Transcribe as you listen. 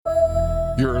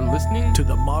You're listening to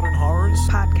the Modern Horrors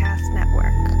Podcast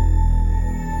Network.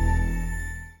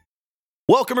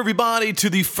 Welcome, everybody, to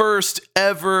the first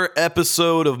ever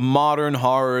episode of Modern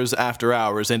Horrors After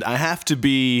Hours. And I have to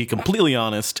be completely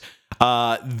honest,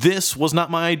 this was not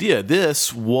my idea.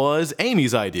 This was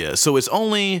Aimee's idea. So it's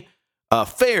only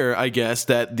fair, I guess,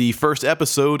 that the first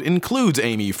episode includes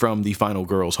Aimee from the Final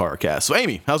Girls Horrorcast. So,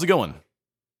 Aimee, how's it going?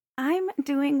 I'm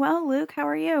doing well, Luke. How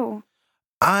are you?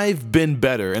 I've been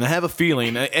better, and I have a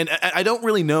feeling, and I don't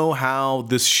really know how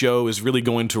this show is really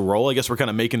going to roll. I guess we're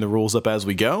kind of making the rules up as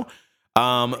we go.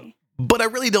 But I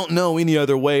really don't know any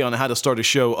other way on how to start a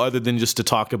show other than just to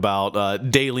talk about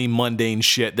daily mundane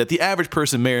shit that the average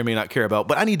person may or may not care about.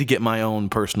 But I need to get my own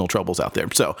personal troubles out there.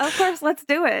 So, of course, let's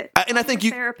do it. And I think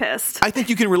therapist. I think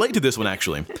you can relate to this one,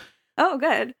 actually. Oh,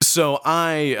 good. So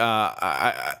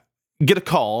I get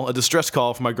a distress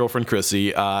call from my girlfriend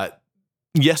Chrissy.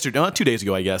 Yesterday, 2 days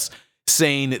ago, I guess,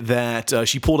 saying that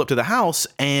she pulled up to the house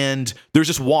and there's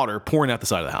just water pouring out the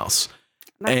side of the house.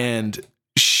 And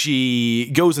she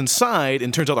goes inside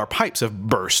and turns out our pipes have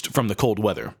burst from the cold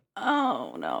weather.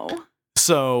 Oh, no.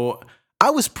 So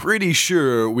I was pretty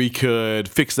sure we could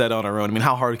fix that on our own. I mean,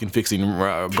 how hard can fixing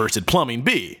bursted plumbing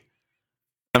be?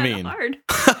 I mean, hard.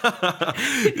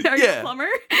 Are you a plumber?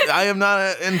 I am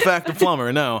not, in fact, a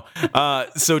plumber. No.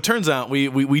 So it turns out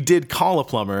we did call a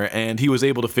plumber, and he was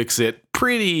able to fix it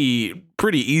pretty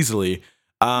easily.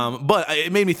 But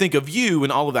it made me think of you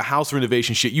and all of the house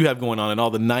renovation shit you have going on, and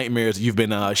all the nightmares you've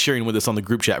been sharing with us on the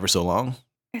group chat for so long.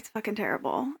 It's fucking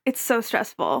terrible. It's so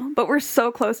stressful, but we're so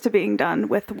close to being done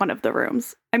with one of the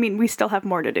rooms. I mean, we still have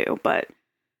more to do, but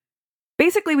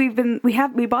basically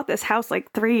we bought this house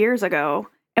like 3 years ago.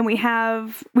 And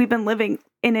we've been living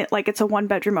in it like it's a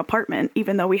 1-bedroom apartment,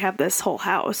 even though we have this whole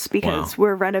house because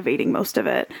we're renovating most of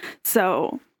it.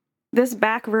 So this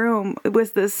back room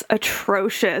was this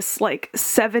atrocious, like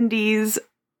 70s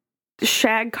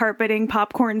shag carpeting,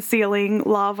 popcorn ceiling,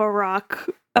 lava rock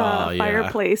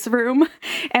fireplace room.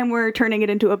 And we're turning it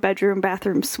into a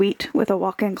bathroom suite with a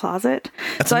walk-in closet.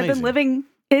 That's so amazing. I've been living...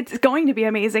 It's going to be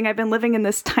amazing. I've been living in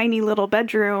this tiny little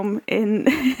bedroom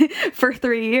for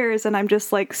 3 years, and I'm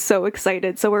just like so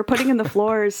excited. So we're putting in the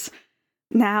floors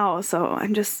now. So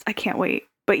I can't wait.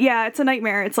 But yeah, it's a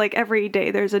nightmare. It's like every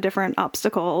day there's a different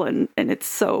obstacle, and it's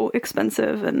so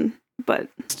expensive. But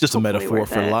it's just a metaphor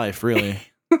for life, really.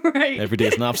 Right. Every day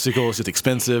is an obstacle. It's just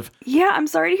expensive. Yeah, I'm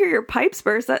sorry to hear your pipes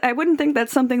burst. I wouldn't think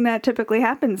that's something that typically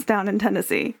happens down in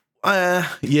Tennessee.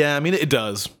 Yeah, I mean, it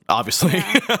does, obviously.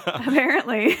 Yeah,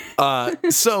 apparently.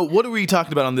 So what are we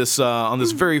talking about on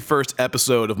this very first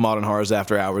episode of Modern Horrors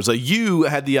After Hours? You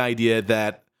had the idea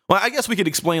that, well, I guess we could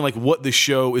explain like what the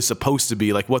show is supposed to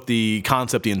be, like what the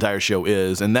concept of the entire show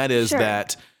is, and that is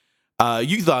that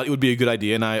you thought it would be a good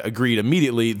idea, and I agreed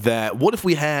immediately that what if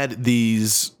we had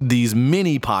these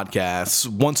mini podcasts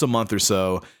once a month or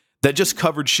so that just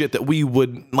covered shit that we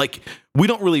would, like, we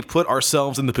don't really put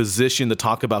ourselves in the position to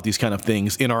talk about these kind of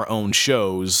things in our own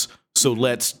shows. So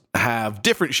let's have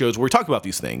different shows where we talk about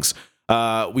these things.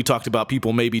 We talked about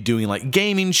people maybe doing like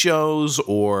gaming shows,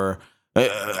 or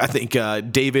I think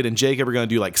David and Jacob are going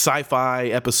to do like sci-fi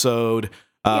episode.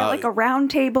 Yeah, like a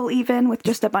round table even with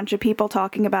just a bunch of people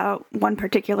talking about one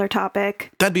particular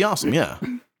topic. That'd be awesome, yeah.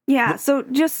 Yeah, so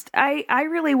just, I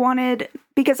really wanted,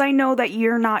 because I know that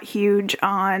you're not huge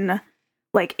on,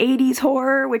 like, 80s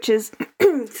horror, which is,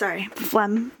 sorry,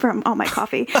 phlegm from all my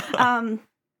coffee.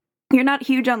 You're not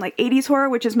huge on, like, 80s horror,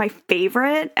 which is my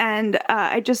favorite, and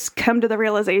I just come to the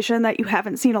realization that you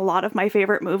haven't seen a lot of my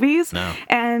favorite movies,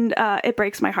 and it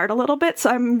breaks my heart a little bit,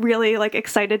 so I'm really, like,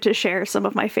 excited to share some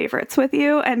of my favorites with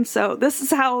you, and so this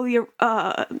is how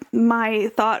my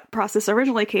thought process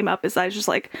originally came up, is I was just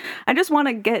like, I just want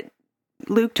to get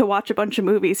Luke to watch a bunch of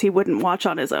movies he wouldn't watch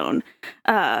on his own,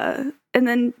 and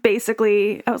then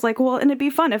basically I was like, well, and it'd be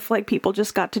fun if, like, people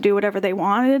just got to do whatever they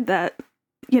wanted that,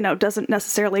 you know, doesn't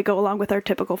necessarily go along with our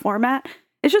typical format.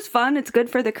 It's just fun. It's good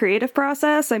for the creative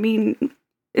process. I mean,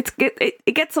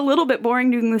 it gets a little bit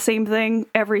boring doing the same thing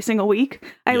every single week.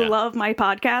 I love my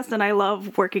podcast and I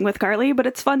love working with Carly, but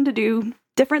it's fun to do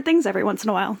different things every once in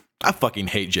a while. I fucking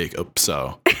hate Jacob,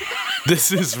 so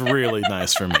this is really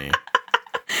nice for me.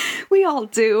 We all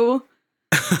do.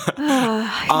 He's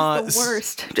the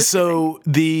worst. So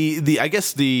I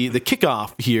guess the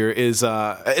kickoff here is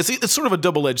it's sort of a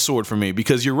double-edged sword for me,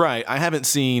 because you're right, I haven't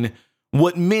seen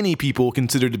what many people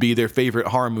consider to be their favorite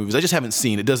horror movies. I just haven't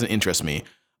seen. It doesn't interest me,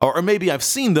 or maybe I've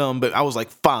seen them, but I was like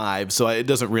 5, so it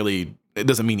doesn't mean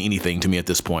anything to me at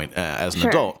this point as an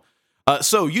adult.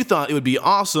 So you thought it would be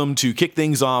awesome to kick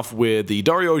things off with the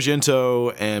Dario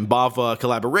Argento and Bava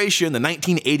collaboration, the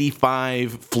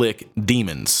 1985 flick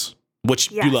Demons.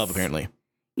 which you love apparently.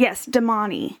 Yes,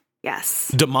 Demoni. Yes.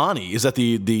 Demoni, is that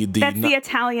the That's the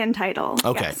Italian title.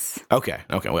 Okay. Yes. Okay.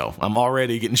 Well, I'm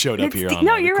already getting showed up here.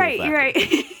 No, you're right. You're right.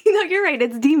 No, you're right.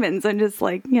 It's demons. I'm just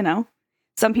like,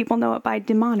 some people know it by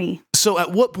Demoni. So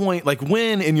at what point, like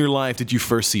when in your life did you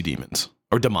first see demons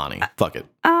or Demoni? Fuck it.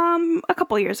 A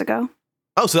couple years ago.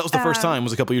 Oh, so that was the first time,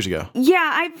 was a couple years ago.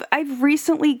 Yeah, I've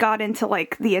recently got into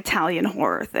like the Italian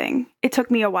horror thing. It took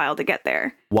me a while to get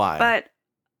there. Why? But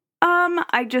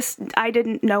I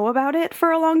didn't know about it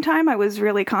for a long time. I was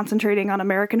really concentrating on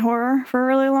American horror for a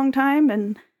really long time,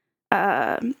 and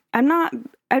I'm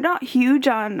not huge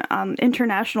on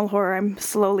international horror. I'm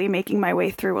slowly making my way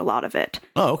through a lot of it.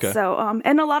 Oh, okay. So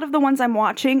and a lot of the ones I'm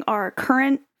watching are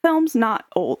current films, not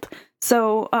old.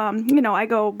 So I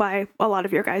go by a lot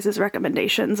of your guys'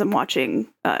 recommendations. I'm watching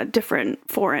different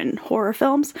foreign horror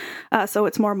films, so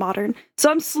it's more modern.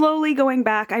 So I'm slowly going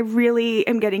back. I really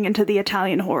am getting into the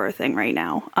Italian horror thing right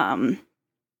now.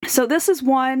 So this is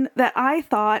one that I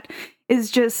thought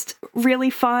is just really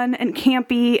fun and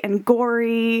campy and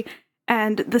gory,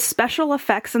 and the special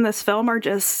effects in this film are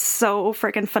just so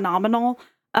freaking phenomenal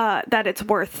that it's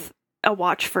worth a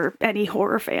watch for any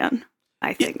horror fan,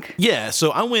 I think. Yeah,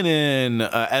 so I went in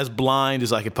as blind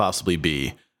as I could possibly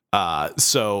be.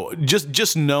 So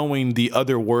just knowing the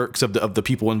other works of the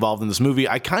people involved in this movie,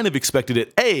 I kind of expected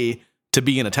it, to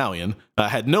be in Italian. I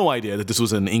had no idea that this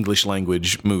was an English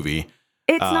language movie.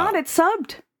 It's not, it's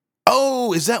subbed.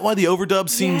 Oh, is that why the overdub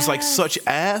seems like such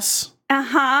ass?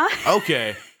 Uh-huh.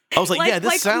 Okay. I was like,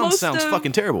 this sounds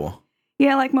fucking terrible.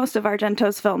 Yeah, like most of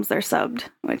Argento's films, they're subbed,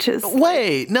 which is...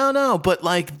 Wait, no, but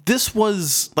like this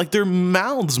was, like their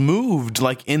mouths moved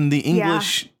like in the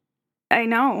English... Yeah, I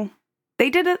know. They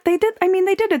did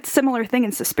a similar thing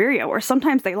in Suspiria, where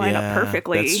sometimes they line up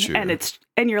perfectly, that's true.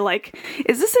 and you're like,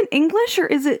 is this in English or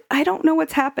is it... I don't know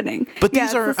what's happening. But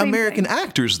these are American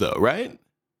actors though, right?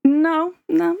 No.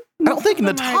 I don't think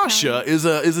Natasha is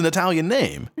an Italian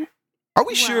name. Are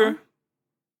we sure?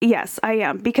 Yes, I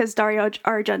am, because Dario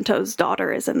Argento's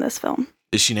daughter is in this film.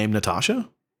 Is she named Natasha?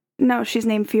 No, she's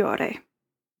named Fiore.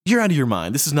 You're out of your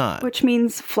mind. This is not. Which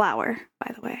means flower,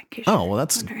 by the way. Oh, well,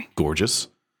 that's gorgeous.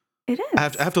 It is. I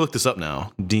have to look this up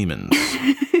now. Demons.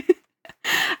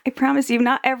 I promise you,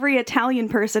 not every Italian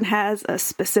person has a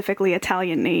specifically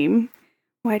Italian name.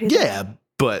 Why do they? Yeah,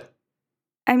 but...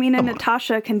 I mean, a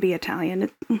Natasha can be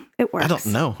Italian. It works. I don't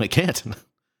know. It can't.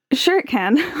 Sure it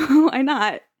can. Why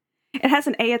not? It has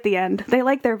an A at the end. They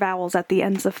like their vowels at the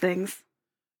ends of things.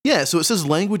 Yeah, so it says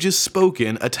languages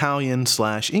spoken,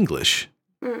 Italian/English.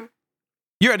 Mm.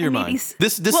 You're out of your mind.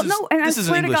 This is an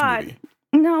English movie.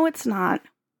 No, it's not.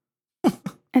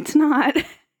 It's not.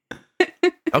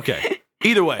 Okay.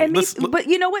 Either way. But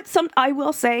you know what? I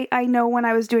will say, I know when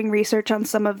I was doing research on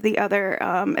some of the other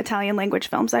Italian language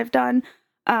films I've done,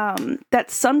 that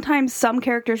sometimes some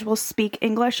characters will speak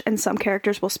English and some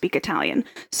characters will speak Italian.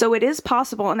 So it is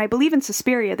possible, and I believe in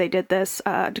Suspiria they did this.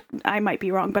 I might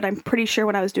be wrong, but I'm pretty sure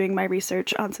when I was doing my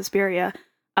research on Suspiria,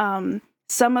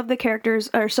 some of the characters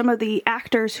or some of the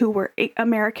actors who were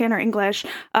American or English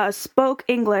spoke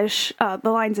English, the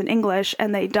lines in English,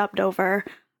 and they dubbed over,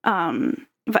 and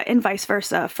vice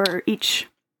versa for each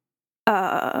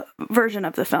version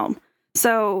of the film.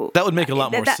 So that would make a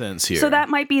lot more sense here. So that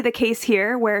might be the case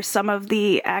here, where some of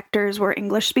the actors were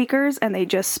English speakers and they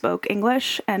just spoke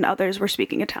English, and others were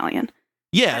speaking Italian.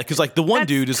 Yeah, because like the one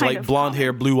dude is like blonde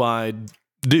hair, blue eyed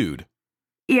dude.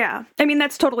 Yeah, I mean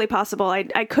that's totally possible.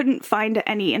 I couldn't find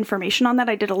any information on that.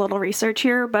 I did a little research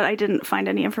here, but I didn't find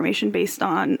any information based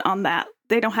on that.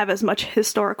 They don't have as much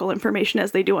historical information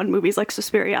as they do on movies like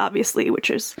Suspiria, obviously, which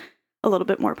is a little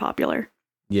bit more popular.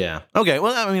 Yeah. Okay.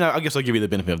 Well, I mean, I guess I'll give you the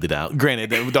benefit of the doubt. Granted,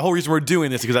 the whole reason we're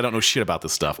doing this is because I don't know shit about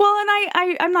this stuff. Well,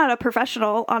 and I'm not a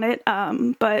professional on it,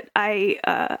 but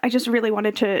I just really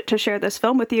wanted to share this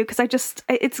film with you because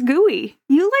it's gooey.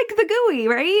 You like the gooey,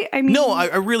 right? I mean, no,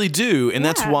 I really do, and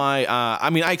that's why. I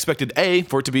mean, I expected A,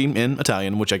 for it to be in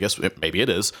Italian, which I guess maybe it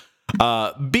is.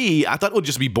 B, I thought it would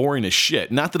just be boring as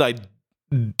shit. Not that I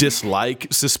dislike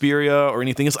Suspiria or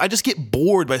anything else. I just get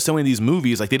bored by so many of these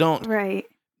movies. Like they don't. Right.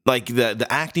 Like the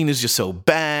acting is just so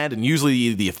bad, and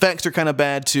usually the effects are kind of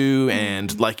bad too,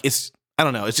 and like I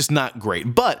don't know, it's just not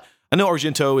great. But I know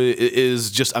Argento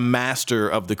is just a master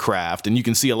of the craft, and you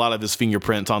can see a lot of his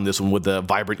fingerprints on this one with the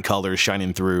vibrant colors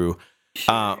shining through.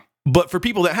 Sure. But for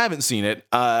people that haven't seen it,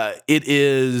 it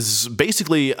is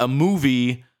basically a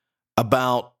movie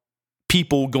about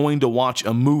people going to watch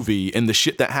a movie, and the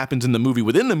shit that happens in the movie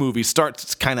within the movie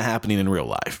starts kind of happening in real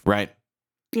life, right?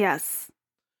 Yes.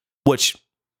 Which...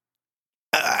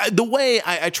 the way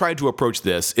I tried to approach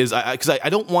this is because I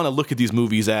don't want to look at these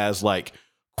movies as like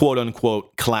quote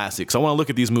unquote classics. I want to look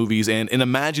at these movies and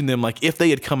imagine them like if they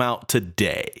had come out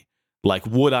today. Like,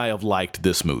 would I have liked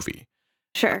this movie?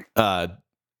 Sure.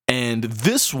 And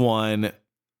this one,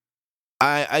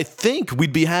 I think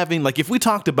we'd be having, like, if we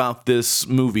talked about this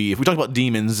movie, if we talked about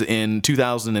Demons in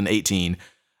 2018,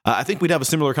 I think we'd have a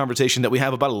similar conversation that we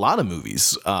have about a lot of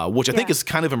movies, which I think is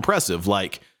kind of impressive.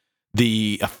 Like,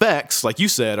 the effects, like you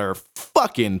said, are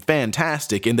fucking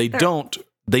fantastic, and they don't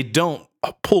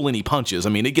pull any punches. I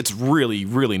mean, it gets really,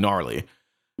 really gnarly.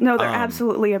 No, they're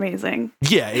absolutely amazing.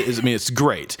 Yeah, it's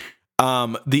great.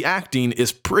 The acting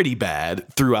is pretty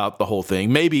bad throughout the whole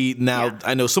thing. Maybe now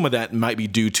I know some of that might be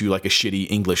due to like a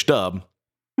shitty English dub.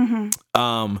 Mm-hmm.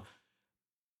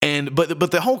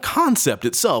 But the whole concept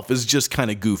itself is just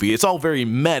kind of goofy. It's all very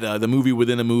meta, the movie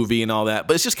within a movie and all that,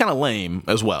 but it's just kind of lame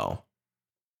as well.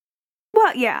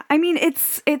 Well, yeah. I mean,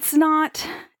 it's not,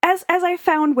 as I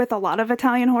found with a lot of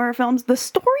Italian horror films, the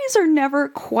stories are never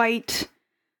quite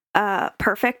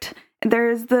perfect.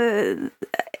 There's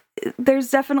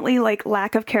definitely like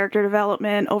lack of character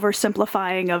development,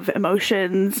 oversimplifying of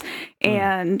emotions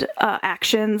and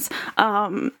actions.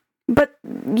 But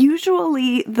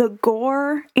usually the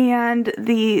gore and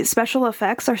the special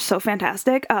effects are so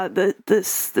fantastic. The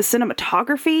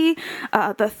cinematography,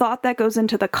 the thought that goes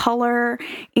into the color,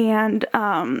 and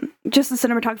just the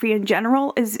cinematography in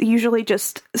general is usually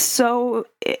just so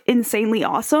insanely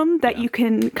awesome that you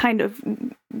can kind of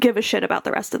give a shit about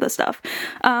the rest of the stuff.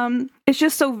 It's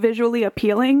just so visually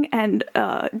appealing and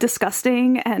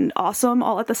disgusting and awesome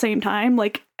all at the same time.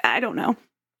 Like, I don't know.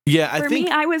 Yeah, For me,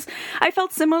 I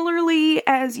felt similarly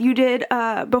as you did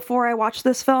before I watched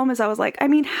this film, as I was like, I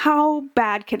mean, how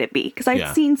bad could it be? Because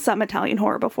I'd seen some Italian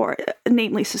horror before,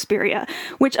 namely Suspiria,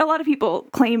 which a lot of people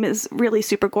claim is really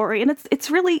super gory, and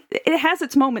it has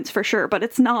its moments for sure, but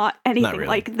it's not anything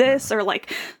like this or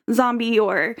like Zombie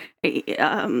or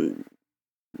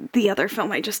the other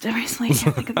film I just did recently. I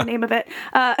can't think of the name of it.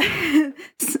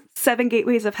 Seven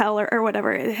Gateways of Hell or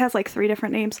whatever. It has like 3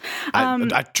 different names.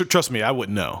 Trust me, I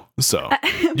wouldn't know. So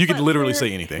you could literally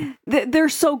say anything. They're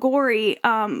so gory.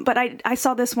 But I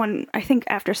saw this one, I think,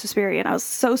 after Suspiria, and I was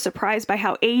so surprised by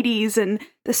how 80s and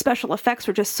the special effects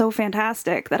were just so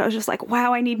fantastic that I was just like,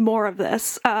 wow, I need more of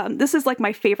this. This is like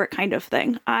my favorite kind of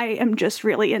thing. I am just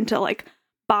really into like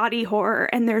body horror,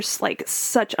 and there's like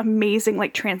such amazing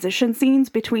like transition scenes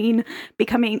between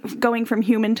going from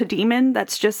human to demon.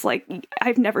 That's just like,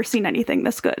 I've never seen anything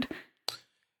this good.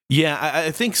 Yeah,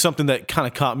 I think something that kind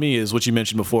of caught me is what you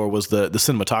mentioned before was the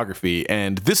cinematography.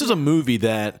 And this is a movie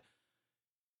that,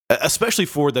 especially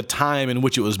for the time in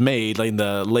which it was made, like in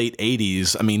the late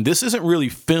 80s, I mean, this isn't really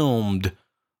filmed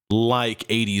like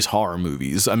 80s horror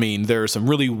movies. I mean, there are some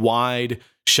really wide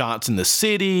shots in the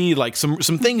city, like some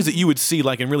things that you would see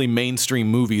like in really mainstream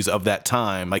movies of that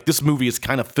time. Like, this movie is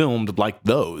kind of filmed like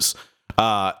those.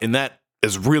 And that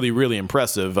is really, really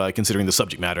impressive considering the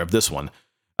subject matter of this one.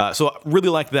 So I really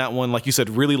like that one. Like you said,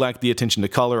 really like the attention to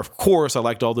color. Of course, I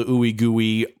liked all the ooey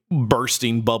gooey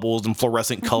bursting bubbles and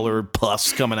fluorescent colored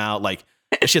pus coming out. Like,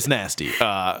 it's just nasty.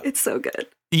 It's so good.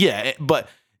 Yeah, but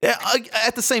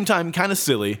at the same time, kind of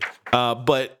silly.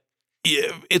 But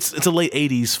it's a late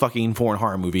 80s fucking foreign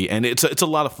horror movie, and it's a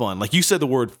lot of fun. Like you said, the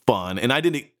word fun, and I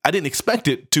didn't expect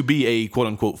it to be a quote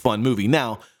unquote fun movie.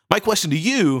 Now, my question to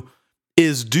you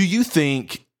is, do you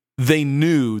think they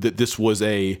knew that this was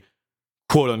a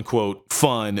quote unquote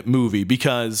fun movie?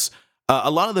 Because a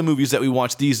lot of the movies that we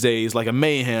watch these days, like a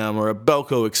Mayhem or a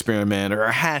Belko Experiment or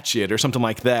a Hatchet or something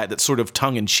like that, that's sort of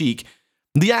tongue in cheek,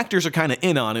 the actors are kind of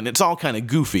in on it, and it's all kind of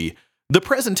goofy. The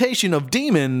presentation of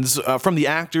Demons, from the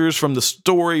actors, from the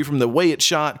story, from the way it's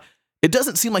shot, it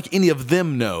doesn't seem like any of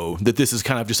them know that this is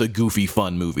kind of just a goofy,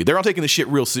 fun movie. They're all taking the shit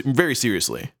very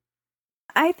seriously.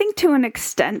 I think to an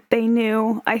extent they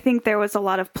knew. I think there was a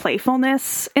lot of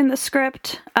playfulness in the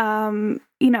script.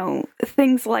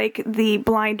 Things like the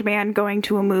blind man going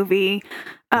to a movie,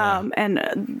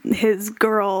 and his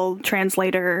girl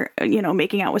translator,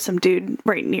 making out with some dude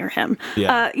right near him.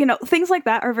 Yeah. Things like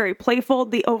that are very playful.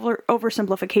 The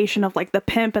oversimplification of like the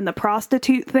pimp and the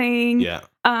prostitute thing. Yeah.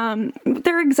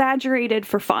 They're exaggerated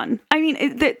for fun. I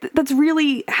mean, that's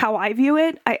really how I view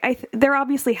it. They're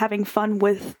obviously having fun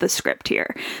with the script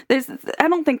here. I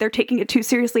don't think they're taking it too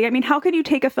seriously. I mean, how can you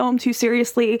take a film too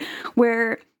seriously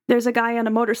where there's a guy on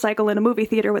a motorcycle in a movie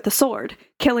theater with a sword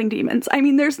killing demons? I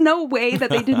mean, there's no way that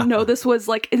they didn't know this was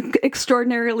like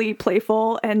extraordinarily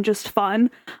playful and just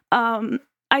fun.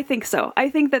 I think so. I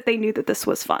think that they knew that this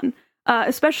was fun,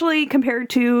 especially compared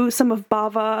to some of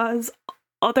Bava's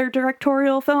other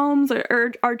directorial films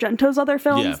or Argento's other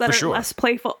films that are less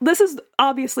playful. This is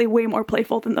obviously way more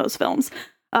playful than those films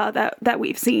that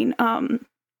we've seen.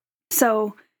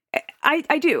 So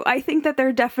I do. I think that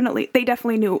they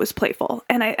definitely knew it was playful.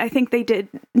 And I think they did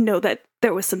know that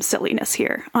there was some silliness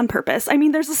here on purpose. I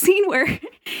mean, there's a scene where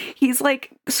he's like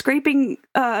scraping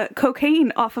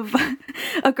cocaine off of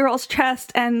a girl's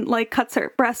chest and like cuts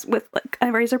her breast with like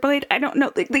a razor blade. I don't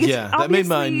know. Yeah, that made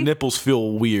my nipples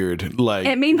feel weird. Like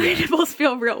it made my nipples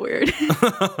feel real weird.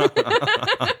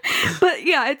 But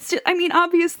yeah, it's just, I mean,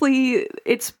 obviously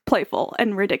it's playful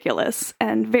and ridiculous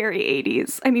and very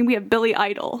 80s. I mean, we have Billy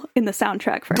Idol in the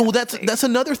soundtrack for. Well, that's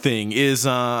another thing is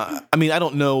I mean, I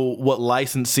don't know what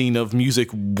licensing of music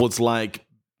was like,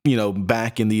 you know,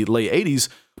 back in the late 80s,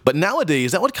 but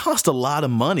nowadays that would cost a lot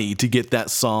of money to get that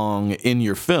song in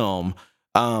your film.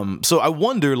 So I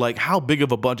wonder like how big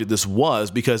of a budget this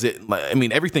was, because I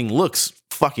mean, everything looks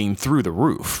fucking through the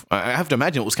roof. I have to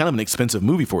imagine it was kind of an expensive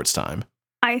movie for its time.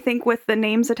 I think with the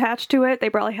names attached to it, they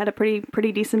probably had a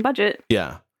pretty decent budget.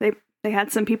 Yeah. They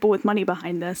had some people with money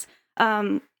behind this.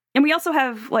 And we also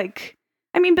have like,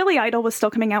 I mean, Billy Idol was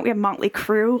still coming out. We have Motley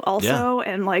Crue also,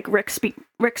 and like Rick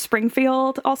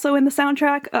Springfield also in the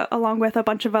soundtrack, along with a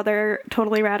bunch of other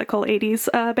totally radical 80s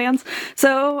bands.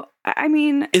 So, I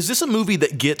mean... Is this a movie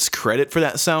that gets credit for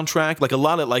that soundtrack? Like a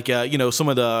lot of like, you know, some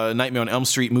of the Nightmare on Elm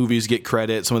Street movies get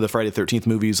credit, some of the Friday the 13th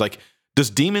movies, like... Does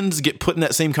Demons get put in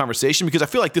that same conversation? Because I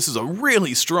feel like this is a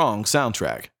really strong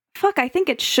soundtrack. Fuck, I think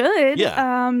it should.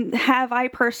 Yeah. Have I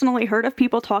personally heard of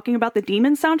people talking about the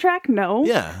Demons soundtrack? No.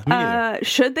 Yeah, me neither.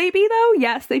 Should they be, though?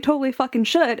 Yes, they totally fucking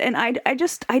should. And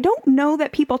I don't know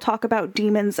that people talk about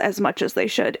Demons as much as they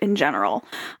should in general.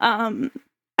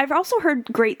 I've also heard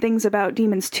great things about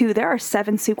Demons 2. There are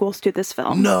 7 sequels to this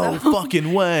film. No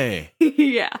fucking way.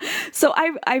 Yeah. So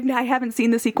I haven't seen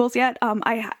the sequels yet.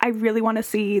 I really want to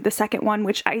see the second one,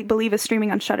 which I believe is streaming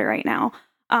on Shudder right now.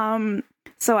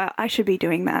 So I should be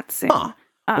doing that soon. Huh.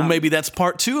 Well, maybe that's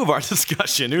part 2 of our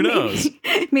discussion. Who knows?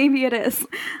 Maybe it is.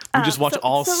 We just watch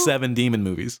all 7 Demon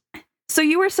movies. So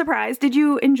you were surprised. Did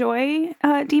you enjoy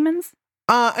Demons?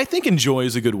 I think enjoy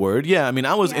is a good word. Yeah, I mean,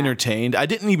 I was entertained. I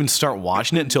didn't even start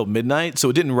watching it until midnight, so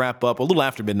it didn't wrap up a little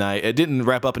after midnight. It didn't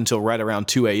wrap up until right around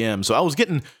 2 a.m., so I was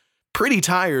getting pretty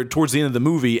tired towards the end of the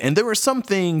movie, and there were some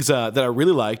things that I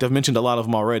really liked. I've mentioned a lot of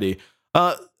them already.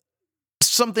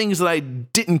 Some things that I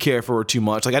didn't care for too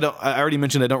much. Like I already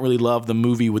mentioned I don't really love the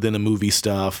movie within a movie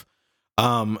stuff.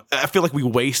 I feel like we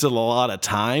wasted a lot of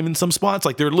time in some spots.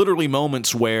 Like there are literally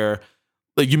moments where,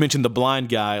 like you mentioned the blind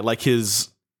guy, like his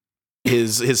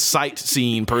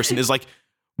sightseeing person is like,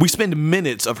 we spend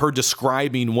minutes of her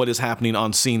describing what is happening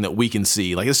on scene that we can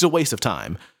see. Like it's a waste of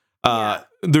time.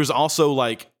 There's also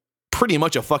like pretty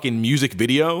much a fucking music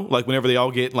video. Like whenever they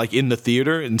all get like in the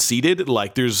theater and seated,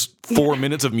 like there's 4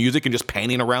 minutes of music and just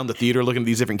panning around the theater looking at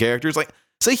these different characters. Like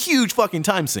it's a huge fucking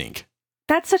time sink.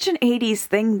 That's such an 80s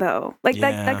thing, though. Like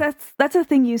that's a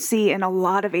thing you see in a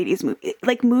lot of 80s movies.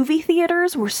 Like movie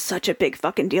theaters were such a big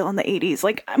fucking deal in the 80s.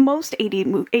 Like most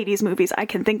 80s movies I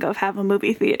can think of have a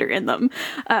movie theater in them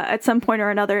at some point or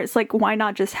another. It's like, why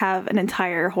not just have an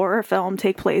entire horror film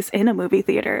take place in a movie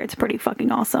theater? It's pretty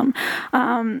fucking awesome.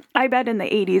 I bet in the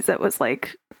 80s it was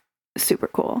like super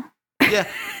cool. Yeah,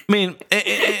 I mean,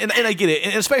 and I get it,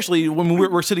 and especially when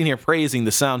we're sitting here praising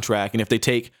the soundtrack, and if they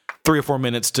take 3 or 4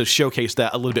 minutes to showcase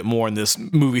that a little bit more in this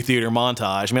movie theater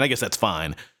montage, I mean, I guess that's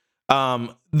fine.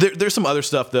 There's some other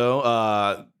stuff though.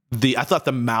 I thought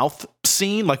the mouth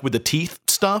scene, like with the teeth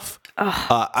stuff,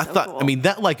 I thought, cool. I mean,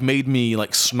 that like made me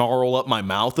like snarl up my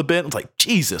mouth a bit. It's like,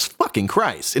 Jesus fucking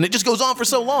Christ, and it just goes on for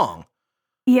so long.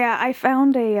 Yeah, I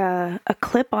found a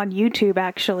clip on YouTube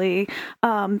actually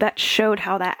that showed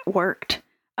how that worked.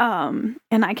 And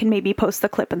I can maybe post the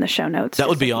clip in the show notes. That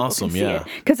would be awesome, yeah.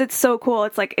 Because it's so cool.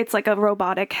 It's like a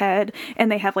robotic head,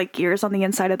 and they have like gears on the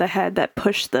inside of the head that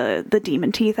push the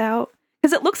demon teeth out.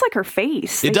 Because it looks like her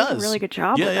face. It does. Did a really good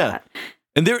job with that.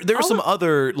 And there are some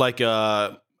other like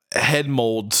head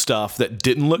mold stuff that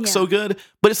didn't look so good,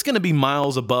 but it's going to be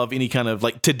miles above any kind of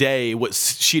like today what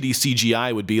shitty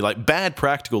CGI would be. Like bad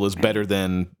practical is better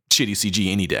than shitty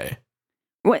CG any day.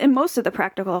 Well, and most of the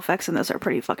practical effects in this are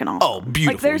pretty fucking awesome. Oh,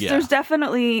 beautiful! Like there's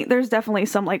definitely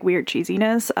some like weird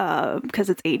cheesiness because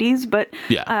it's 80s, but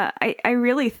I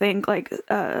really think like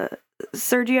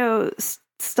Sergio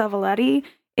Stavoletti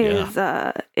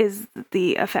is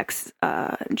the effects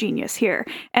genius here,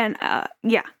 and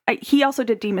he also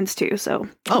did Demons too, so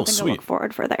something to look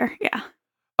forward for there.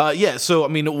 So I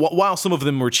mean, while some of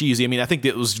them were cheesy, I mean, I think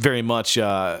it was very much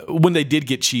when they did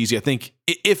get cheesy. I think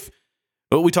if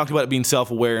we talked about it being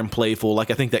self-aware and playful,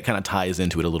 like I think that kind of ties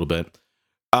into it a little bit.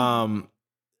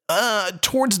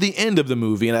 Towards the end of the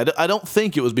movie, and I don't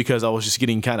think it was because I was just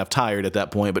getting kind of tired at that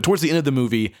point, but towards the end of the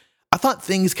movie, I thought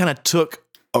things kind of took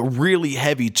a really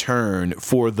heavy turn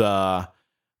for the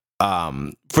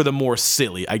more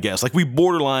silly, I guess. Like we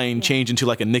borderline change into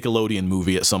like a Nickelodeon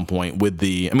movie at some point with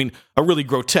a really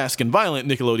grotesque and violent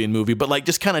Nickelodeon movie, but like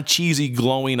just kind of cheesy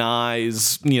glowing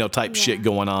eyes, type shit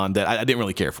going on that I didn't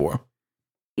really care for.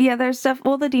 Yeah, there's stuff.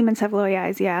 Well, the demons have glowy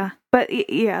eyes, yeah.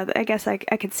 But yeah, I guess I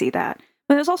could see that.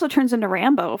 But this also turns into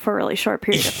Rambo for a really short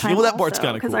period of time. Well, that part's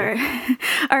kind of cool.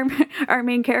 Because our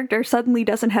main character suddenly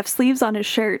doesn't have sleeves on his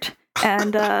shirt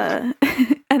and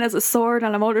and has a sword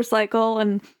on a motorcycle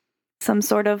and some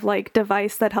sort of like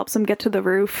device that helps him get to the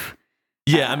roof.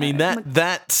 Yeah, I mean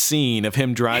that scene of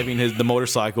him driving the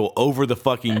motorcycle over the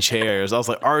fucking chairs. I was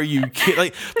like, "Are you kidding?"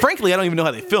 Like, frankly, I don't even know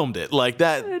how they filmed it. Like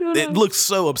that, it looks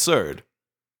so absurd.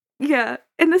 Yeah,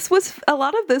 and a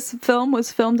lot of this film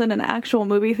was filmed in an actual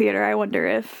movie theater. I wonder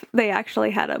if they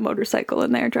actually had a motorcycle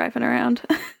in there driving around.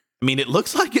 I mean, it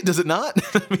looks like it, does it not?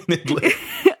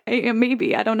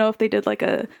 Maybe. I don't know if they did like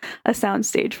a sound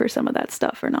stage for some of that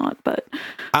stuff or not, but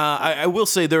I will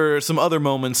say there are some other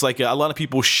moments, like a lot of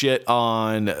people shit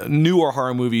on newer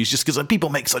horror movies just because people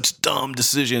make such dumb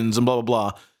decisions and blah,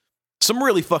 blah, blah. Some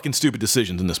really fucking stupid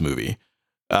decisions in this movie.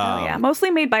 Yeah,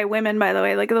 mostly made by women, by the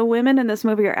way. Like the women in this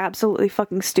movie are absolutely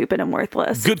fucking stupid and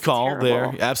worthless. Good call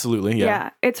there. Absolutely, yeah. Yeah,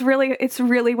 it's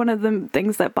really one of the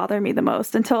things that bother me the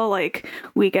most until like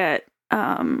we get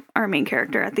our main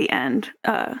character at the end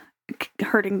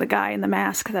hurting the guy in the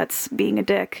mask that's being a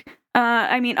dick.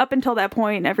 I mean, up until that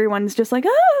point, everyone's just like,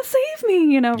 "Oh, save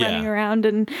me!" Running around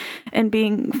and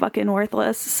being fucking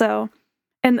worthless. So.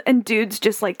 And dudes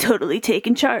just like totally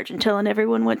taking charge and telling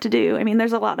everyone what to do. I mean,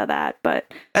 there's a lot of that,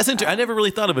 but that's I never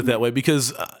really thought of it that way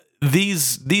because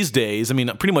these days, I mean,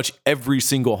 pretty much every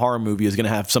single horror movie is going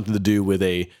to have something to do with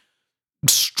a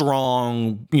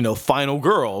strong, final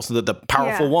girl, so that the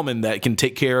powerful woman that can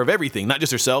take care of everything, not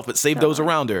just herself, but save those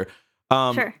around her.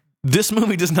 Sure. This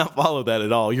movie does not follow that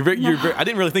at all. You're very, I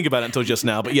didn't really think about it until just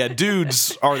now, but yeah,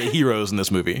 dudes are the heroes in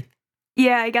this movie.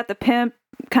 Yeah, I got the pimp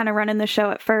kind of running the show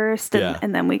at first,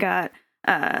 and then we got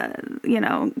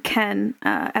Ken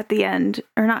at the end,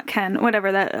 or not Ken,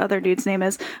 whatever that other dude's name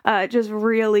is, just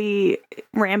really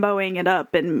Ramboing it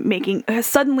up and making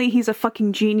suddenly he's a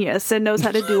fucking genius and knows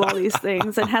how to do all these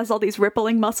things and has all these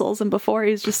rippling muscles, and before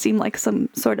he's just seemed like some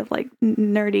sort of like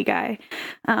nerdy guy.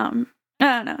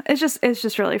 I don't know. It's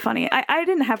just really funny. I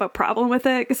didn't have a problem with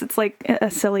it because it's like a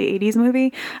silly 80s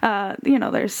movie.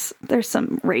 There's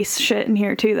some race shit in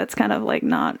here too that's kind of like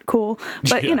not cool.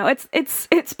 But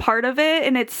it's part of it,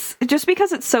 and it's just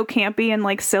because it's so campy and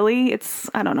like silly. It's,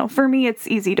 I don't know. For me, it's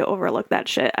easy to overlook that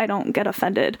shit. I don't get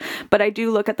offended, but I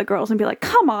do look at the girls and be like,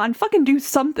 "Come on, fucking do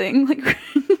something!" Like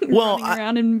running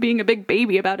around and being a big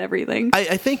baby about everything.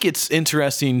 I think it's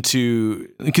interesting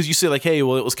because you say like, "Hey,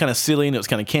 well, it was kind of silly and it was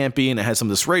kind of campy and it has some of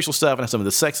this racial stuff and has some of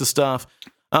the sexist stuff,"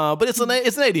 but it's an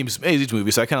 80s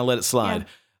movie, so I kind of let it slide. Yeah.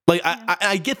 Like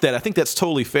I get that. I think that's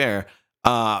totally fair.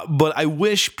 But I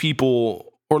wish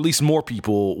people, or at least more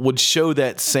people, would show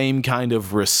that same kind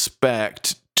of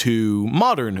respect to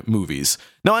modern movies.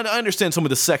 Now, I understand some of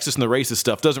the sexist and the racist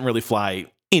stuff doesn't really fly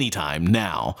anytime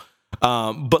now.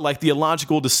 But like the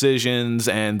illogical decisions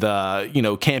and the,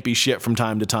 campy shit from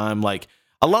time to time, like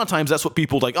a lot of times that's what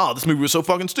people like, "Oh, this movie was so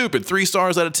fucking stupid. 3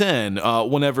 stars out of 10.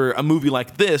 Whenever a movie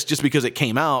like this, just because it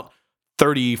came out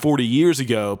 30, 40 years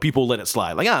ago, people let it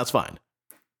slide. Like, that's fine.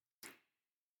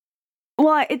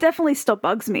 Well, it definitely still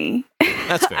bugs me.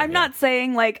 That's fair. I'm not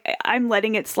saying like I'm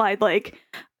letting it slide. Like,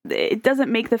 it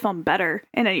doesn't make the film better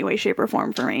in any way, shape, or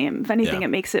form for me. If anything, it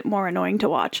makes it more annoying to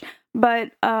watch.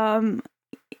 But I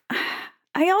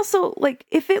also, like,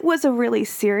 if it was a really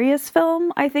serious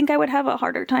film, I think I would have a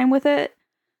harder time with it.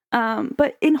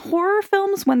 But in horror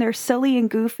films, when they're silly and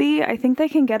goofy, I think they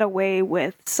can get away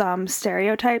with some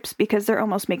stereotypes because they're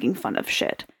almost making fun of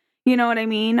shit. You know what I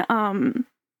mean?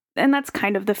 And that's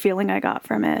kind of the feeling I got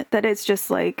from it, that it's just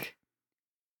like,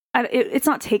 it's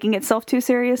not taking itself too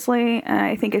seriously. And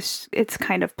I think it's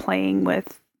kind of playing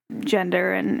with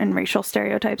gender and racial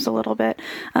stereotypes a little bit.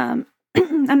 I'm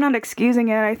not excusing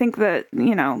it. I think that,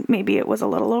 maybe it was a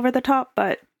little over the top,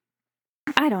 but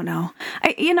I don't know.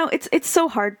 It's so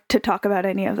hard to talk about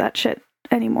any of that shit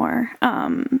anymore.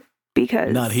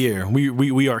 Because not here.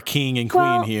 We are king and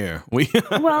queen here.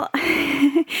 Well,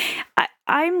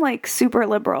 I'm like super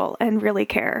liberal and really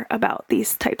care about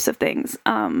these types of things.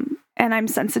 And I'm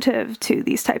sensitive to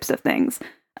these types of things.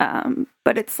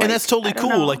 But it's like, and that's totally cool.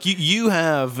 Know. Like you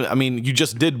have, you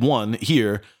just did one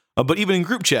here. But even in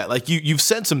group chat, like you've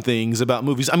said some things about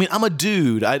movies. I mean, I'm a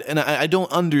dude, I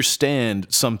don't understand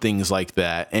some things like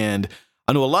that. And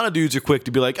I know a lot of dudes are quick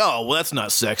to be like, "Oh, well, that's not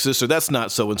sexist, or that's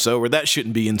not so and so, or that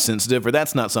shouldn't be insensitive, or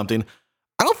that's not something."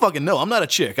 I don't fucking know. I'm not a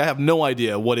chick. I have no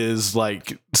idea what is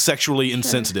like sexually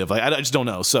insensitive. Like I just don't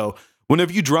know. So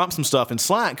whenever you drop some stuff in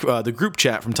Slack, the group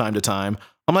chat from time to time,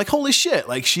 I'm like, holy shit.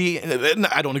 Like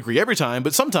I don't agree every time,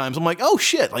 but sometimes I'm like, oh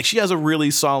shit. Like she has a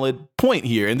really solid point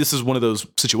here. And this is one of those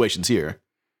situations here.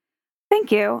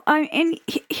 Thank you. And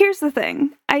here's the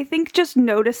thing. I think just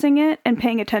noticing it and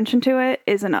paying attention to it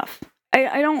is enough.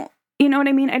 I don't, you know what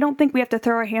I mean? I don't think we have to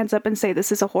throw our hands up and say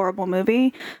this is a horrible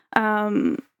movie.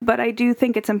 But I do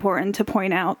think it's important to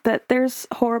point out that there's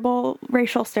horrible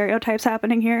racial stereotypes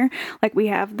happening here. Like we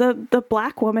have the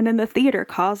black woman in the theater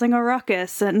causing a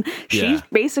ruckus, and she's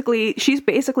basically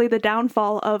the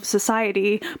downfall of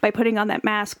society by putting on that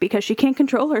mask because she can't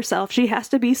control herself. She has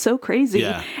to be so crazy.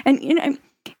 Yeah. And you know,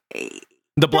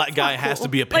 the black guy has to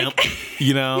be a pimp,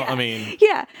 you know?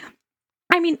 Yeah,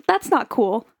 I mean, that's not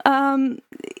cool.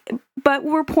 But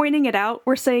we're pointing it out.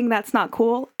 We're saying that's not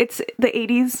cool. It's the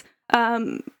 80s.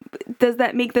 Does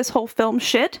that make this whole film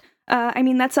shit? I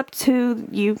mean, that's up to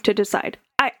you to decide.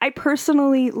 I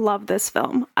personally love this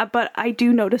film, but I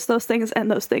do notice those things, and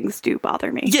those things do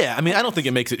bother me. Yeah, I mean, I don't think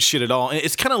it makes it shit at all. And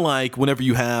it's kind of like whenever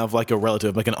you have like a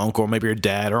relative, like an uncle, or maybe your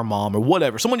dad or a mom or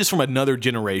whatever, someone just from another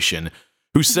generation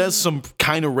who says some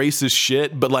kind of racist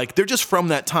shit, but like they're just from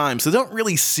that time, so they don't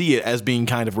really see it as being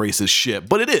kind of racist shit,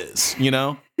 but it is, you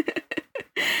know?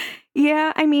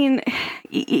 Yeah, I mean,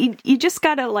 you just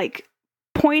gotta like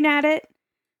point at it,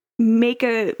 make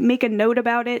a note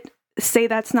about it, say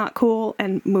that's not cool,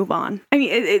 and move on. I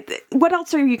mean, what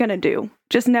else are you gonna do?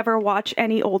 Just never watch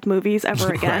any old movies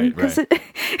ever again? Right.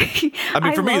 I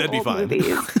mean, for me, that'd be fine.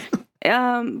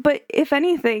 But if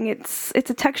anything, it's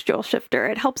a textual shifter.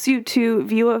 It helps you to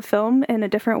view a film in a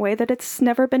different way that it's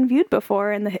never been viewed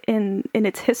before in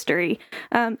its history.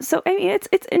 So I mean,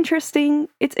 it's interesting.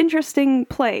 It's interesting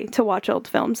play to watch old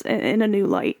films in a new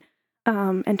light,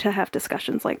 and to have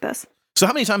discussions like this. So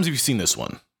how many times have you seen this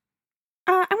one?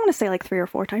 I want to say like 3 or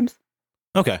 4 times.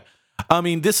 Okay. I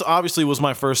mean, this obviously was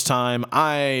my first time.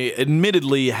 I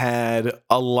admittedly had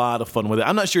a lot of fun with it.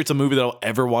 I'm not sure it's a movie that I'll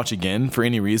ever watch again for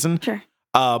any reason. Sure.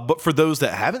 But for those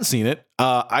that haven't seen it,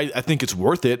 I think it's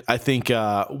worth it. I think,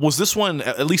 was this one,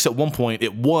 at least at one point,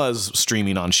 it was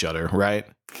streaming on Shudder, right?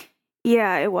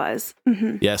 Yeah, it was.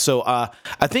 Mm-hmm. Yeah, so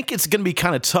I think it's going to be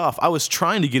kind of tough. I was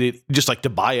trying to get it, just like to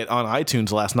buy it on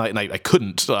iTunes last night, and I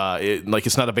couldn't.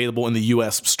 It's not available in the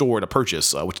U.S. store to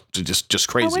purchase, which is just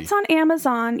crazy. Oh, it's on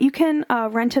Amazon. You can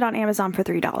rent it on Amazon for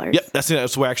 $3. Yep,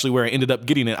 that's where I ended up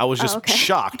getting it. I was just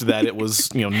shocked that it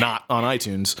was not on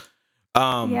iTunes.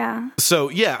 Yeah. So,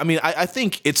 yeah, I mean, I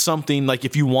think it's something like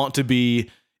if you want to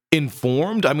be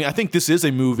informed, I mean, I think this is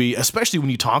a movie, especially when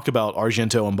you talk about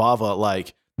Argento and Bava,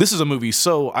 like, this is a movie,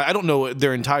 so I don't know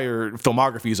their entire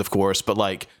filmographies, of course, but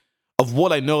like of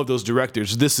what I know of those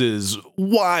directors, this is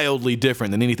wildly different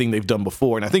than anything they've done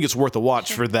before, and I think it's worth a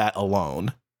watch for that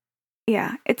alone.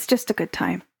 Yeah, it's just a good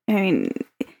time. I mean,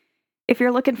 if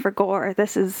you're looking for gore,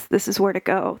 this is where to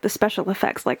go. The special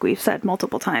effects, like we've said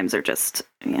multiple times, are just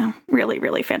really,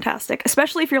 really fantastic.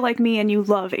 Especially if you're like me and you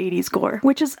love 80s gore,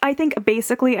 which is, I think,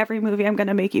 basically every movie I'm going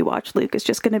to make you watch, Luke, is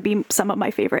just going to be some of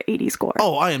my favorite 80s gore.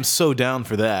 Oh, I am so down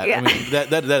for that. Yeah. I mean,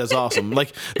 that is awesome.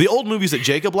 Like the old movies that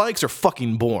Jacob likes are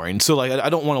fucking boring, so like I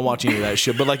don't want to watch any of that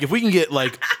shit. But like if we can get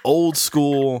like old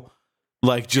school,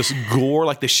 like just gore,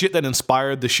 like the shit that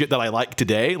inspired the shit that I like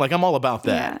today, like I'm all about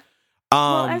that. Yeah.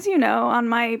 Well, as you know, on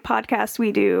my podcast,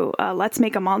 we do Let's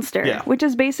Make a Monster, which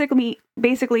is basically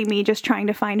me just trying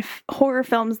to find horror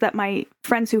films that my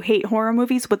friends who hate horror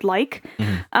movies would like.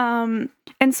 Mm-hmm.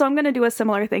 And so I'm going to do a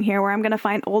similar thing here where I'm going to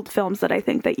find old films that I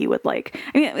think that you would like.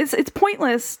 I mean, it's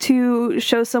pointless to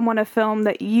show someone a film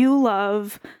that you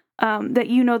love, that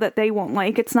you know that they won't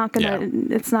like. It's not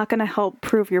gonna help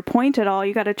prove your point at all.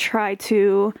 You got to try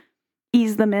to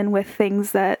ease them in with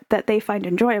things that they find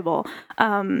enjoyable.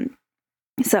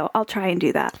 So I'll try and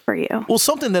do that for you. Well,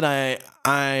 something that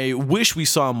I wish we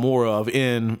saw more of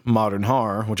in modern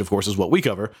horror, which of course is what we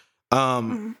cover,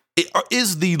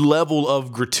 is the level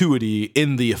of gratuity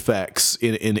in the effects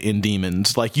in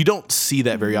Demons. Like you don't see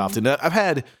that very often. I've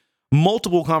had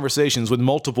multiple conversations with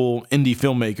multiple indie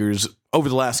filmmakers over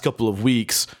the last couple of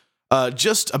weeks,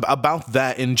 just about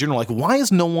that in general. Like, why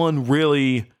is no one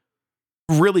really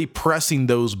pressing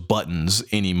those buttons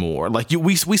anymore? Like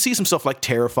we see some stuff like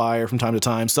Terrifier from time to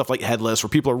time, stuff like Headless, where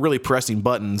people are really pressing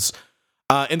buttons.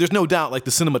 And there's no doubt like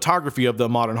the cinematography of the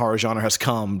modern horror genre has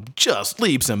come just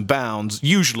leaps and bounds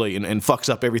usually and fucks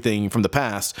up everything from the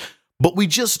past. But we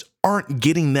just aren't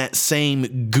getting that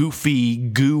same goofy,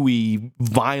 gooey,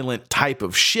 violent type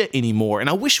of shit anymore. And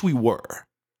I wish we were.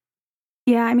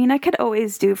 Yeah, I mean, I could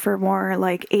always do for more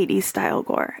like 80s style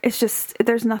gore. It's just,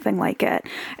 there's nothing like it.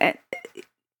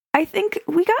 I think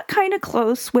we got kind of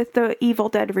close with the Evil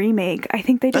Dead remake. I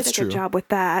think they did a good job with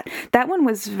that. That one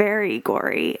was very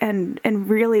gory and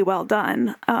really well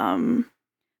done.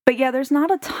 But yeah, there's not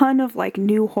a ton of like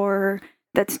new horror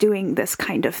that's doing this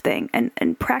kind of thing.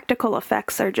 And practical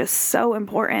effects are just so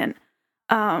important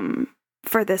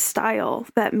for this style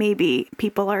that maybe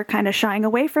people are kind of shying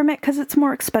away from it because it's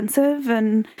more expensive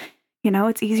and, you know,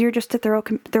 it's easier just to throw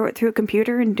it through a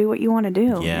computer and do what you want to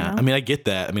do. Yeah, you know? I mean, I get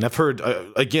that. I mean, I've heard,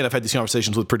 again, I've had these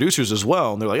conversations with producers as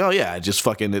well, and they're like, oh, yeah, it just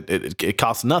fucking, it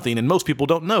costs nothing, and most people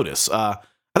don't notice. I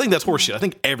think that's horseshit. I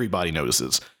think everybody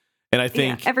notices. And I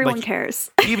think everyone cares.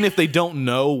 Even if they don't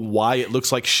know why it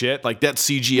looks like shit, like that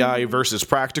CGI versus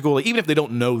practical, like, even if they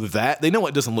don't know that, they know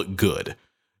it doesn't look good.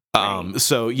 Right.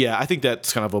 So, yeah, I think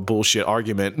that's kind of a bullshit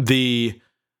argument. The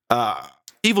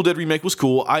Evil Dead remake was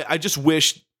cool. I just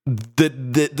wish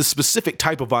the specific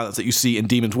type of violence that you see in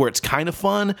Demons, where it's kind of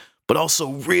fun but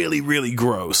also really, really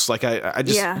gross. Like I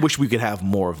just wish we could have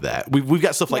more of that. We've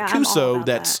got stuff like Kuso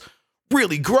that's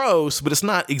really gross, but it's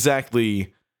not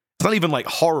exactly, it's not even like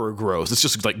horror gross. It's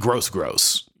just like gross.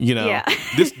 You know,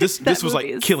 this was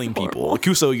like killing people.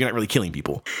 Kuso, you're not really killing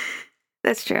people.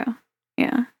 That's true.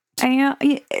 Yeah. And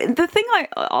the thing I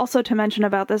also to mention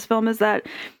about this film is that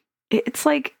it's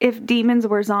like if demons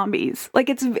were zombies. Like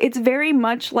it's very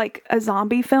much like a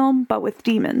zombie film, but with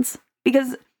demons.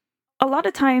 Because a lot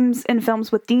of times in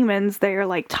films with demons, they're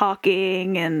like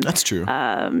talking and that's true.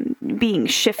 Being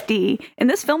shifty. In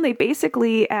this film, they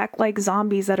basically act like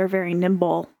zombies that are very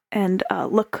nimble and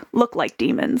look like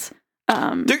demons.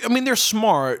 They're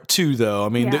smart too, though. I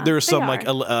mean, there are some like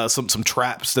some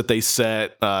traps that they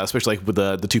set, especially like with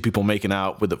the two people making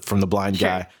out from the blind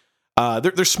guy.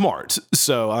 They're smart,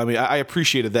 so I mean, I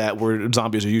appreciated that. Where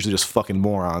zombies are usually just fucking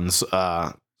morons.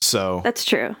 So that's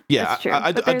true. Yeah, that's true.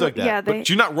 I dug that. Yeah, but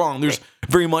you're not wrong. There's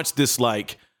very much this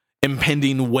like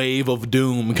impending wave of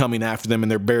doom coming after them,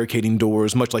 and they're barricading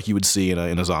doors, much like you would see in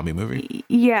a zombie movie.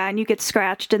 Yeah, and you get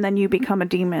scratched, and then you become a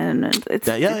demon. And it's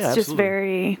just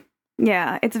very.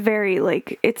 Yeah, it's very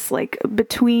like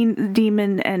between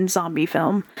demon and zombie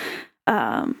film,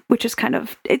 which is kind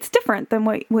of, it's different than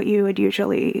what you would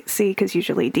usually see, because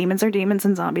usually demons are demons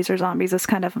and zombies are zombies. This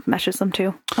kind of meshes them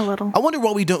too a little. I wonder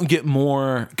why we don't get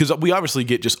more, because we obviously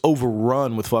get just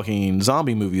overrun with fucking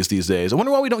zombie movies these days. I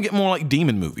wonder why we don't get more like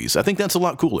demon movies. I think that's a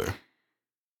lot cooler.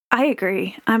 I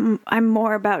agree. I'm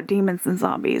more about demons than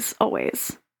zombies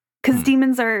always. Because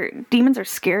demons are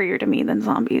scarier to me than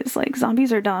zombies. Like,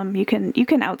 zombies are dumb. You can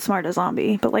outsmart a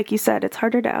zombie, but like you said, it's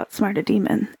harder to outsmart a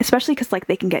demon, especially because like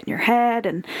they can get in your head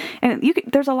and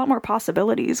there's a lot more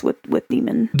possibilities with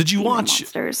demon. Did you watch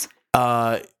monsters?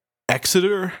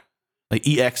 Exeter, like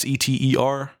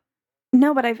EXETER?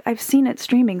 No, but I've seen it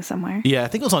streaming somewhere. Yeah, I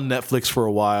think it was on Netflix for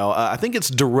a while. I think it's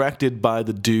directed by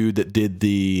the dude that did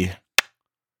the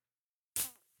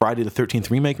Friday the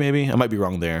 13th remake, maybe? I might be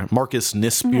wrong there. Marcus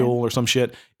Nispel or some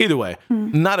shit. Either way,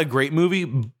 not a great movie,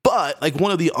 but like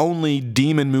one of the only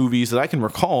demon movies that I can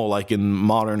recall, like in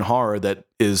modern horror, that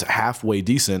is halfway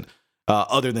decent,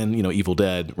 other than, Evil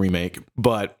Dead remake.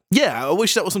 But yeah, I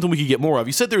wish that was something we could get more of.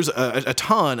 You said there's a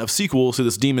ton of sequels to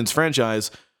this Demons franchise.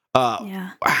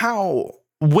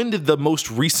 When did the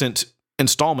most recent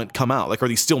installment come out? Like, are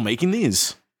they still making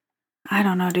these? I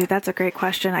don't know, dude. That's a great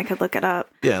question. I could look it up.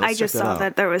 Yeah, I just saw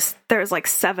that there was like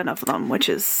 7 of them, which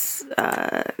is,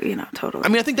 totally. I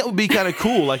mean, I think that would be kind of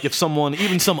cool. Like if someone,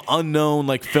 even some unknown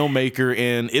like filmmaker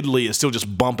in Italy, is still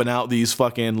just bumping out these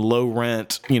fucking low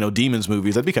rent, demons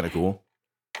movies. That'd be kind of cool.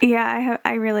 Yeah,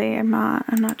 I really am not.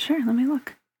 I'm not sure. Let me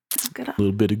look. Look it up. A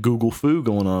little bit of Google foo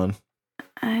going on.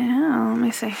 I know. Let me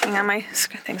see. Hang on, my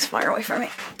thing's far away from me.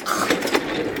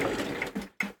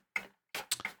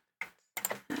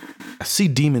 I see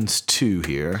Demons 2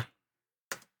 here.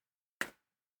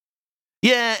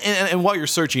 Yeah, and while you're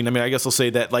searching, I mean, I guess I'll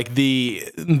say that like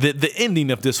the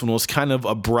ending of this one was kind of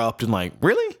abrupt and like,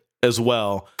 really? As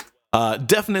well.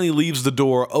 Definitely leaves the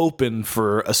door open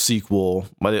for a sequel.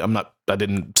 I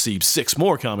didn't see 6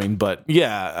 more coming, but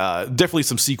yeah, definitely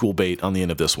some sequel bait on the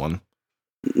end of this one.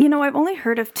 I've only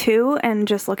heard of 2, and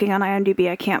just looking on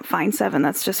IMDb, I can't find 7.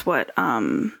 That's just what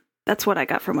I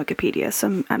got from Wikipedia.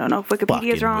 So I don't know if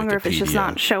Wikipedia is wrong or if it's just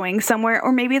not showing somewhere,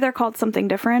 or maybe they're called something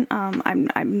different. I'm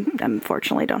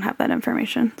unfortunately don't have that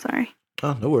information. Sorry.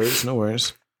 Oh, no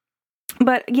worries.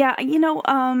 But yeah,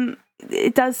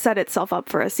 it does set itself up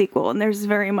for a sequel, and there's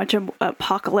very much an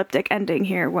apocalyptic ending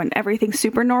here when everything's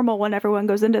super normal when everyone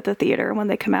goes into the theater. When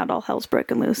they come out, all hell's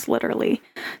broken loose, literally.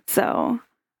 So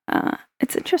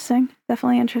it's interesting.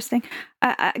 Definitely interesting.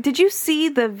 Did you see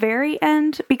the very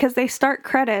end? Because they start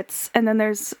credits and then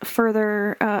there's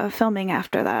further filming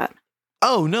after that.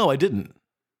 Oh, no, I didn't.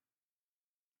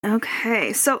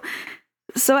 Okay, so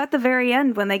at the very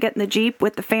end, when they get in the Jeep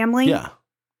with the family, Yeah.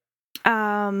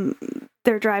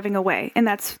 They're driving away, and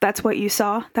that's what you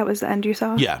saw. That was the end you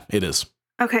saw. Yeah, it is.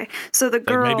 Okay, so the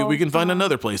girl. Like maybe we can find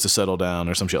another place to settle down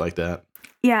or some shit like that.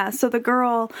 Yeah, so the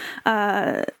girl,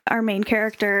 our main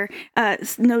character,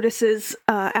 notices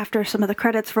after some of the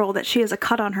credits roll that she has a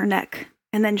cut on her neck,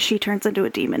 and then she turns into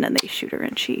a demon, and they shoot her,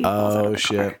 and she falls out of the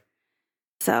car.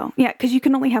 So yeah, because you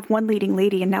can only have one leading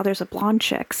lady, and now there's a blonde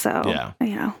chick. So yeah,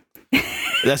 you know.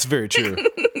 That's very true.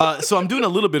 So I'm doing a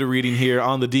little bit of reading here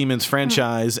on the Demons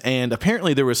franchise, and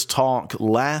apparently there was talk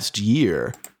last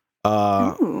year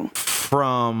from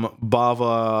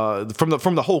Bava,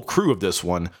 from the whole crew of this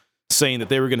one, saying that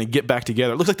they were going to get back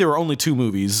together. It looks like there were only 2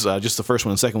 movies, just the first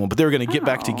one and the second one, but they were going to get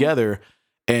back together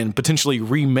and potentially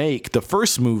remake the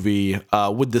first movie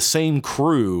with the same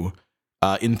crew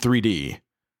in 3D.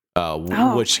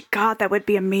 Which, my God, that would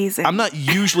be amazing. I'm not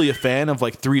usually a fan of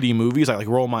like 3D movies. I like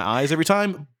roll my eyes every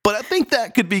time, but I think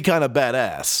that could be kind of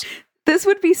badass. This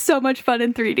would be so much fun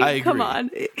in 3D. I agree. Come on.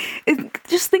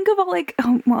 Just think of all like,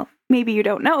 well, maybe you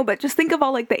don't know, but just think of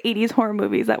all like the 80s horror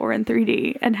movies that were in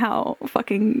 3D and how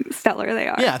fucking stellar they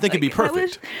are. Yeah, I think it'd be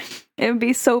perfect. It would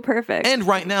be so perfect. And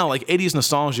right now, like 80s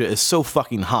nostalgia is so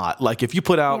fucking hot. Like if you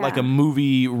put out like a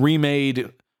movie remade,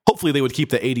 hopefully they would keep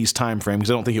the 80s time frame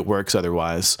because I don't think it works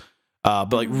otherwise.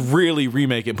 But like really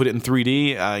remake it and put it in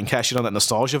 3D and cash in on that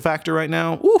nostalgia factor right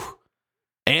now. Woo!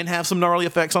 And have some gnarly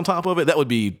effects on top of it. That would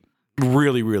be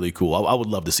really, really cool. I would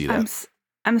love to see that.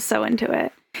 I'm so into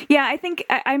it. Yeah, I think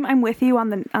I'm with you on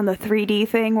the 3D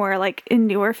thing where like in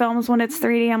newer films when it's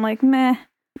 3D, I'm like, meh.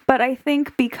 But I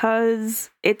think because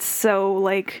it's so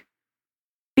like,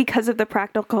 because of the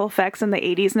practical effects and the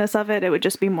 80s-ness of it, it would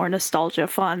just be more nostalgia,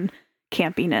 fun,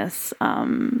 campiness.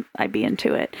 I'd be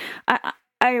into it.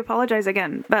 I apologize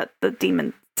again, but the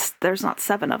demons, there's not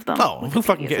 7 of them. Oh, who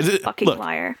fucking cares? Fucking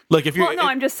liar. Look, if you're... Well, no,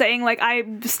 I'm just saying, like, I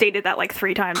stated that like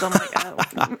 3 times. I'm like,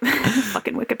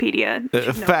 fucking Wikipedia.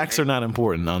 Facts are not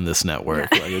important on this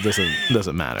network. Yeah. Like, it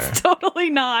doesn't matter. Totally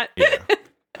not. Yeah.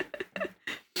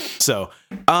 So,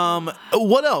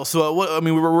 what else?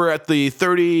 We're at the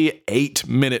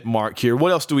 38-minute mark here.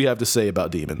 What else do we have to say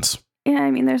about demons? Yeah, I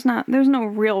mean, there's no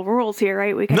real rules here,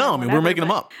 right? We're making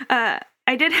them up.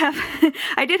 I did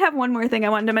have one more thing I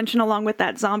wanted to mention along with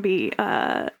that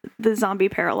the zombie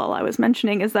parallel I was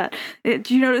mentioning is that, did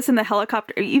you notice in the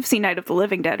helicopter, you've seen Night of the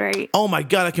Living Dead, right? Oh my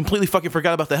God, I completely fucking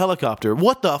forgot about the helicopter.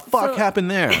 What the fuck happened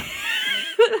there?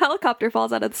 The helicopter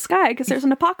falls out of the sky because there's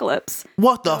an apocalypse.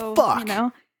 What the fuck? You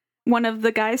know, one of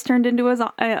the guys turned into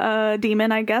a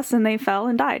demon, I guess, and they fell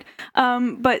and died.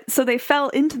 But so they fell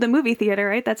into the movie theater,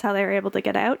 right? That's how they were able to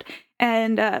get out.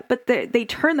 And but they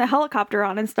turn the helicopter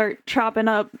on and start chopping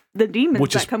up the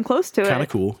demons that come close to it. Kind of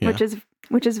cool, yeah.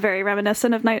 Which is very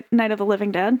reminiscent of Night of the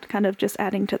Living Dead. Kind of just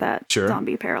adding to that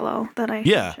zombie parallel that I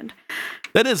mentioned.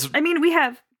 That is. I mean, we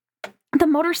have the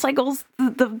motorcycles,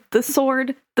 the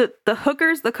sword, the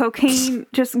hookers, the cocaine,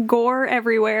 just gore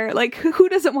everywhere. Like, who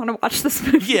doesn't want to watch this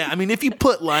movie? Yeah, I mean, if you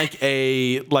put like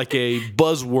a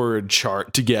buzzword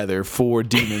chart together for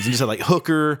demons and you said like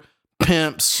hooker,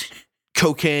 pimps,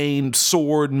 cocaine,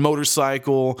 sword,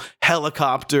 motorcycle,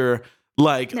 helicopter,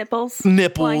 like nipples.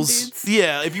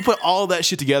 Yeah, if you put all that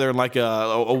shit together in like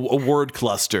a word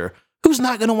cluster, who's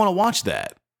not going to want to watch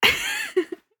that?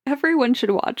 Everyone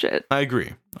should watch it. I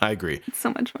agree. It's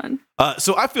so much fun.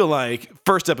 So I feel like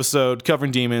first episode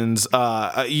covering demons.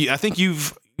 I think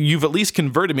you've at least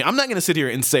converted me. I'm not going to sit here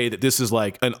and say that this is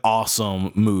like an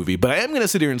awesome movie, but I am going to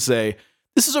sit here and say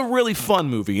this is a really fun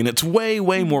movie, and it's way,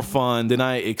 way more fun than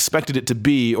I expected it to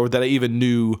be, or that I even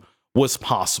knew was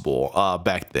possible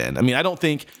back then. I mean, I don't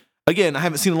think. Again, I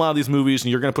haven't seen a lot of these movies,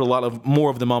 and you're going to put a lot more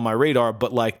of them on my radar.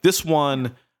 But like this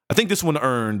one. I think this one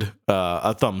earned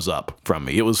a thumbs up from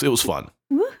me. It was fun.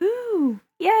 Woohoo!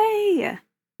 Yay!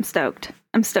 I'm stoked.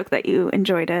 That you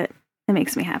enjoyed it. It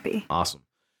makes me happy. Awesome.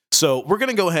 So we're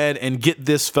gonna go ahead and get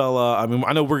this fella. I mean,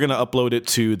 I know we're gonna upload it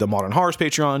to the Modern Horrors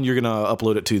Patreon. You're gonna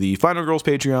upload it to the Final Girls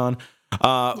Patreon.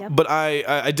 Yep. But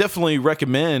I definitely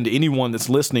recommend anyone that's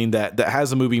listening that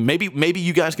has a movie. Maybe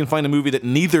you guys can find a movie that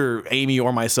neither Aimee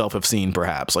or myself have seen.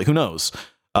 Perhaps, like, who knows?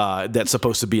 That's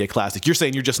supposed to be a classic. You're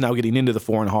saying you're just now getting into the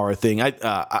foreign horror thing.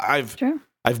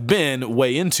 I've been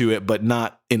way into it, but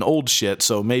not in old shit.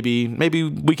 So maybe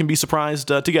we can be surprised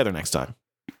together next time.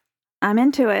 I'm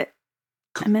into it.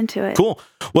 Cool.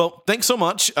 Well, thanks so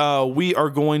much. We are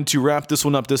going to wrap this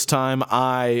one up this time.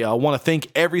 I want to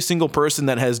thank every single person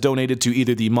that has donated to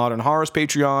either the Modern Horrors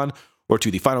Patreon or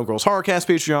to the Final Girls Horrorcast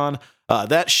Patreon.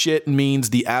 That shit means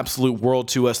the absolute world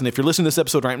to us. And if you're listening to this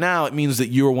episode right now, it means that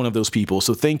you're one of those people.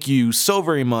 So thank you so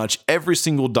very much. Every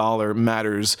single dollar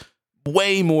matters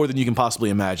way more than you can possibly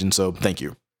imagine. So thank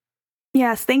you.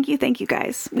 Yes, thank you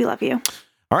guys. We love you.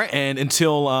 All right, and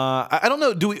until I don't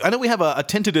know, I know we have a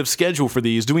tentative schedule for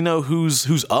these. Do we know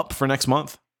who's up for next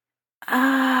month?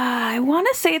 I want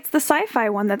to say it's the sci-fi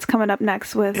one that's coming up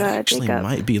next with It actually Jacob.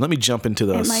 might be. Let me jump into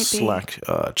the Slack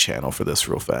channel for this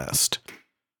real fast.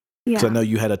 Yeah, because I know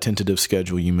you had a tentative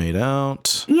schedule you made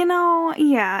out.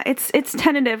 Yeah, it's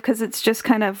tentative because it's just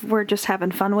kind of we're just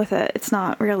having fun with it. It's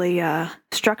not really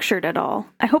structured at all.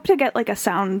 I hope to get like a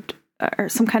sound or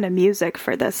some kind of music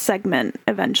for this segment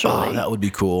eventually. Oh, that would be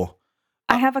cool.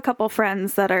 I have a couple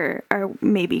friends that are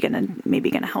maybe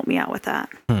gonna help me out with that.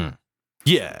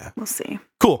 Yeah, we'll see.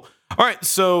 Cool. All right,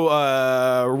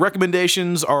 so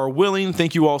recommendations are willing.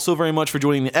 Thank you all so very much for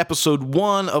joining the episode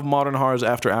 1 of Modern Horrors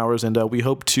After Hours, and we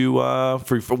hope to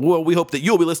we hope that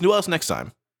you'll be listening to us next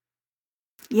time.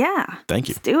 Yeah. Thank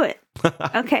you. Let's do it.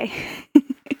 Okay.